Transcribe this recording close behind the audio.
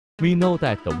We know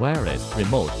that the wireless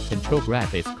remote control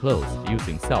grab is closed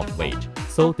using self-weight,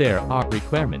 so there are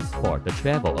requirements for the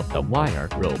travel of the wire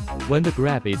rope. When the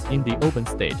grab is in the open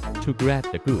state, to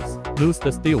grab the goods, loose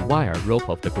the steel wire rope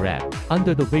of the grab.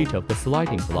 Under the weight of the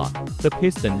sliding block, the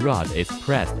piston rod is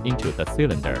pressed into the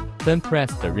cylinder. Then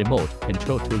press the remote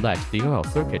control to let the oil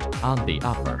circuit on the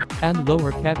upper and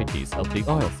lower cavities of the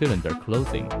oil cylinder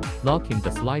closing, locking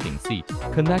the sliding seat,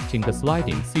 connecting the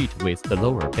sliding seat with the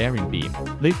lower bearing beam,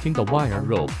 lifting the wire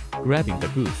rope, grabbing the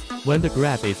goose. When the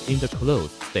grab is in the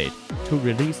closed state, to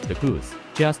release the goose,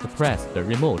 just press the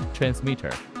remote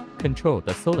transmitter. Control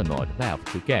the solenoid valve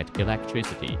to get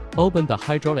electricity. Open the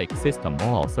hydraulic system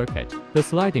oil circuit. The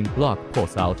sliding block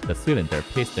pulls out the cylinder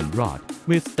piston rod,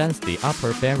 withstands the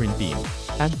upper bearing beam,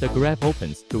 and the grab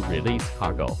opens to release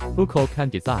cargo. Buco can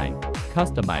design,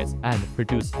 customize, and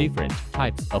produce different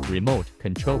types of remote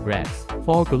control grabs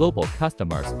for global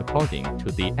customers according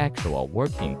to the actual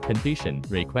working condition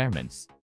requirements.